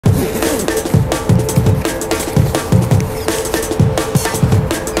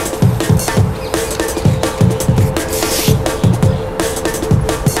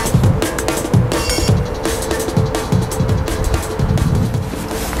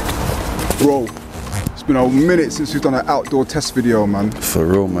Bro, it's been a minute since we've done an outdoor test video, man. For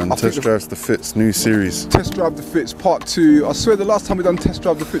real, man. Test Drives the Fits, new series. Test Drive the Fits, part 2. I swear the last time we done Test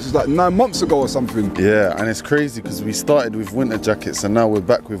Drive the Fits was like 9 months ago or something. Yeah, and it's crazy because we started with winter jackets and now we're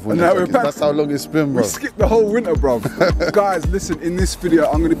back with winter jackets. That's how long it's been, bro. We skipped the whole winter, bro. Guys, listen, in this video,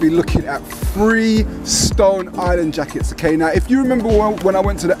 I'm going to be looking at 3 Stone Island jackets, okay? Now, if you remember when I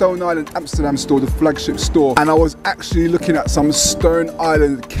went to the Stone Island Amsterdam store, the flagship store, and I was actually looking at some Stone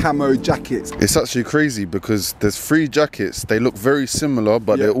Island camo jackets. It's actually crazy because there's 3 jackets. They look very similar,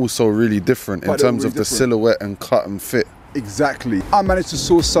 but they're also really different in terms of the silhouette and cut and fit. Exactly. I managed to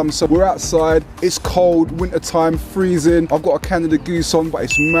source some, so we're outside, it's cold, winter time, freezing. I've got a Canada Goose on, but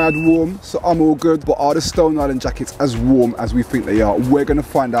it's mad warm, so I'm all good. But are the Stone Island jackets as warm as we think they are? We're gonna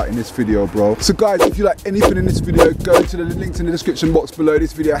find out in this video, bro. So guys, if you like anything in this video, go to the links in the description box below.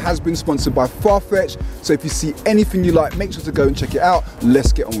 This video has been sponsored by Farfetch, so if you see anything you like, make sure to go and check it out.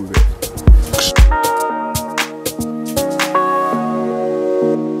 Let's get on with it.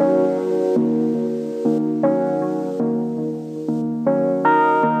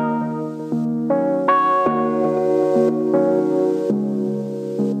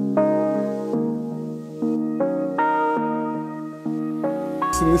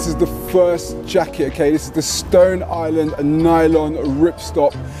 And this is the first jacket, okay? This is the Stone Island nylon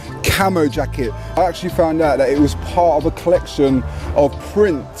ripstop camo jacket. I actually found out that it was part of a collection of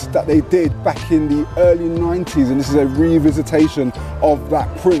prints that they did back in the early 90s, and this is a revisitation of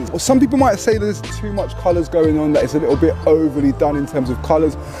that print. Well, some people might say there's too much colours going on, that it's a little bit overly done in terms of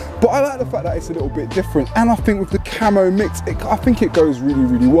colours, but I like the fact that it's a little bit different, and I think with the camo mix, I think it goes really,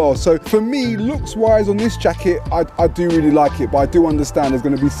 really well. So for me, looks wise on this jacket, I do really like it, but I do understand there's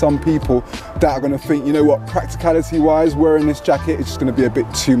going to be some people that are going to think, you know what, practicality wise, wearing this jacket is just going to be a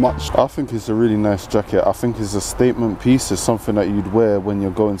bit too much. I think it's a really nice jacket. I think it's a statement piece. It's something that you'd wear when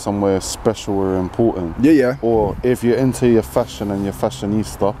you're going somewhere special or important. Yeah, yeah. Or if you're into your fashion and you're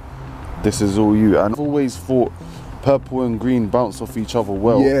fashionista, this is all you. And I've always thought purple and green bounce off each other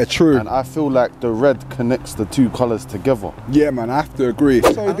well. Yeah, true. And I feel like the red connects the 2 colours together. Yeah, man, I have to agree.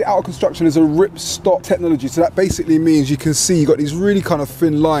 So the outer construction is a ripstop technology. So that basically means you can see you got these really kind of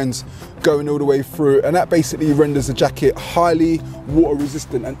thin lines going all the way through, and that basically renders the jacket highly water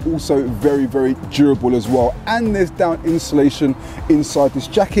resistant and also very, very durable as well. And there's down insulation inside this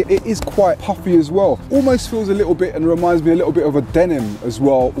jacket. It is quite puffy as well. Almost feels a little bit and reminds me a little bit of a denim as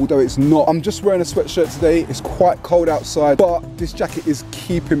well, although it's not. I'm just wearing a sweatshirt today. It's quite cold outside, but this jacket is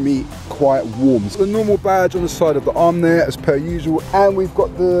keeping me quite warm. So the normal badge on the side of the arm there as per usual, and we've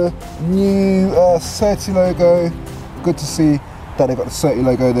got the new Certi logo. Good to see that they've got the Certi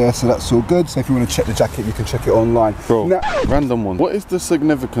logo there, so that's all good. So if you want to check the jacket, you can check it online. Bro, now, random one. What is the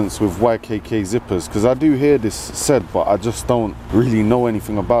significance with YKK zippers? Because I do hear this said, but I just don't really know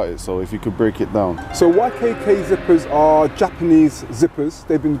anything about it. So if you could break it down. So YKK zippers are Japanese zippers.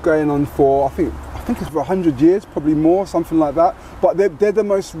 They've been going on for, I think it's for 100 years, probably more, something like that. But they're the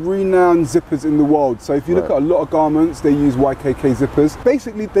most renowned zippers in the world. So if you look at a lot of garments, they use YKK zippers.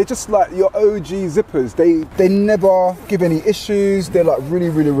 Basically, they're just like your OG zippers. They never give any issues. They're like really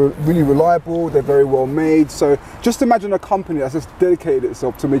reliable. They're very well made. So just imagine a company that's just dedicated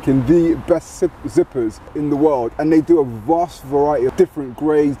itself to making the best zippers in the world. And they do a vast variety of different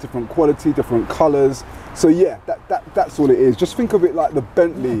grades, different quality, different colors. So yeah, that's all it is. Just think of it like the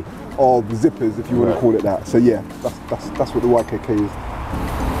Bentley of zippers, if you want to call it that. So yeah, that's what the YKK is.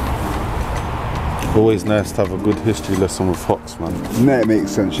 Always nice to have a good history lesson with Fox, man. You know it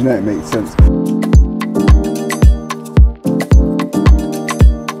makes sense. You know it makes sense.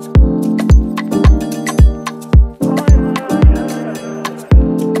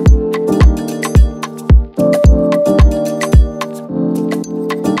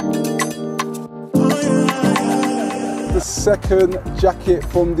 Second jacket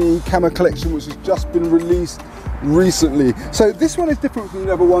from the camo collection, which has just been released recently. So this one is different from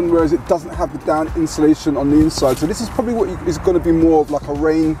the other one, whereas it doesn't have the down insulation on the inside. So this is probably what is going to be more of like a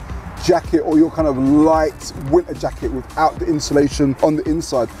rain jacket or your kind of light winter jacket without the insulation on the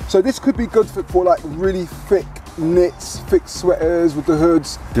inside. So this could be good for like really thick knits, thick sweaters with the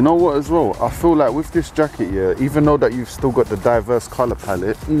hoods. Do you know what as well? I feel like with this jacket, yeah, even though that you've still got the diverse colour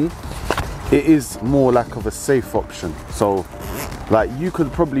palette, it is more like of a safe option. So like you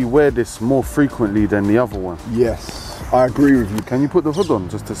could probably wear this more frequently than the other one. Yes, I agree with you. Can you put the hood on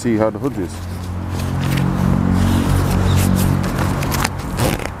just to see how the hood is?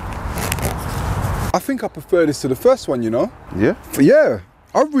 I think I prefer this to the first one, you know? Yeah? Yeah.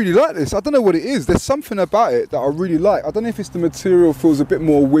 I really like this. I don't know what it is. There's something about it that I really like. I don't know if it's the material feels a bit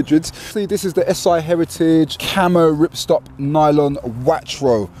more widget. See, this is the SI Heritage Camo Ripstop Nylon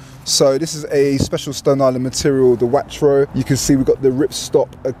Watchrow. So this is a special Stone Island material, the Watro. You can see we've got the ripstop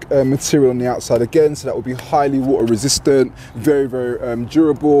material on the outside again, so that will be highly water resistant, very, very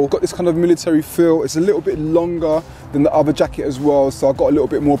durable. Got this kind of military feel. It's a little bit longer than the other jacket as well, so I've got a little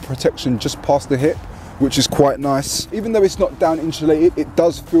bit more protection just past the hip, which is quite nice. Even though it's not down insulated, it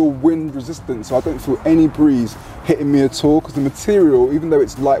does feel wind resistant, so I don't feel any breeze hitting me at all, because the material, even though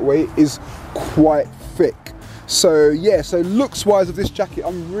it's lightweight, is quite thick. So yeah, so looks wise of this jacket,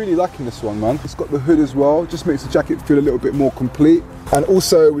 I'm really liking this one, man. It's got the hood as well, just makes the jacket feel a little bit more complete. And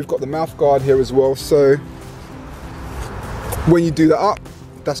also we've got the mouth guard here as well, so when you do that up,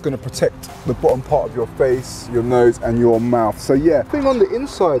 that's going to protect the bottom part of your face, your nose and your mouth. So yeah, thing on the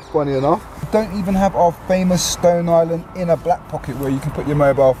inside, funny enough, don't even have our famous Stone Island inner black pocket where you can put your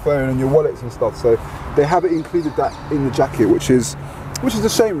mobile phone and your wallets and stuff. So they haven't included that in the jacket, which is a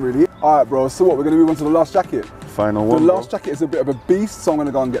shame really. All right, bro, so what, we're going to move on to the last jacket. Final one. The last jacket is a bit of a beast, so I'm going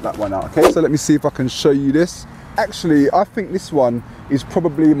to go and get that one out, okay? So let me see if I can show you this. Actually, I think this one is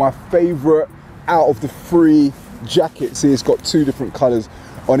probably my favorite out of the 3 jackets. See, it's got 2 different colors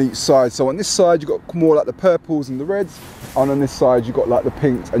on each side. So on this side, you've got more like the purples and the reds, and on this side, you've got like the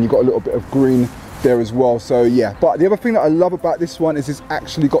pinks, and you've got a little bit of green there as well. So yeah, but the other thing that I love about this one is it's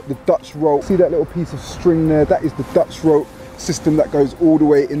actually got the Dutch rope. See that little piece of string there? That is the Dutch rope system that goes all the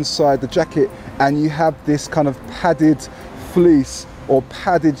way inside the jacket, and you have this kind of padded fleece or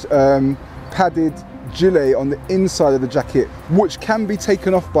padded gilet on the inside of the jacket, which can be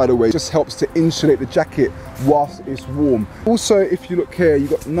taken off, by the way. It just helps to insulate the jacket whilst it's warm. Also, if you look here, you've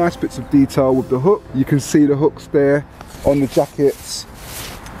got nice bits of detail with the hook. You can see the hooks there on the jackets.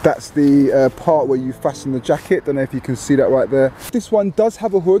 That's the part where you fasten the jacket. Don't know if you can see that right there. This one does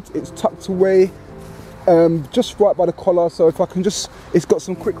have a hood. It's tucked away just right by the collar, so if I can just, it's got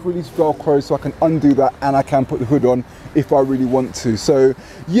some quick release velcro, so I can undo that and I can put the hood on if I really want to. So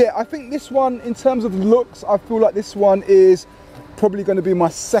yeah, I think this one, in terms of looks, I feel like this one is probably going to be my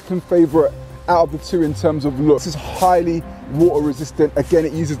second favorite out of the 2 in terms of looks. This is highly water resistant. Again,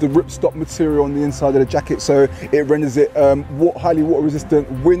 it uses the ripstop material on the inside of the jacket, so it renders it highly water resistant,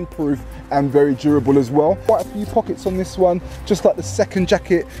 windproof and very durable as well. Quite a few pockets on this one, just like the second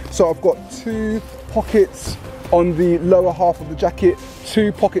jacket. So I've got 2 pockets on the lower half of the jacket,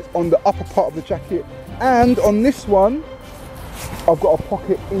 2 pockets on the upper part of the jacket, and on this one I've got a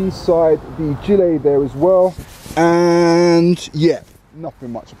pocket inside the gilet there as well. And yeah,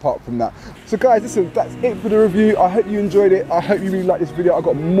 nothing much apart from that. So guys, listen, that's it for the review. I hope you enjoyed it. I hope you really like this video. I've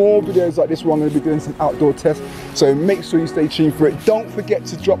got more videos like this one. I'm going to be doing some outdoor tests, so make sure you stay tuned for it. Don't forget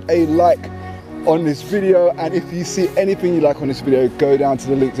to drop a like on this video, and if you see anything you like on this video, go down to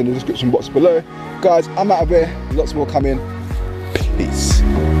the links in the description box below. Guys, I'm out of here. Lots more coming. Peace.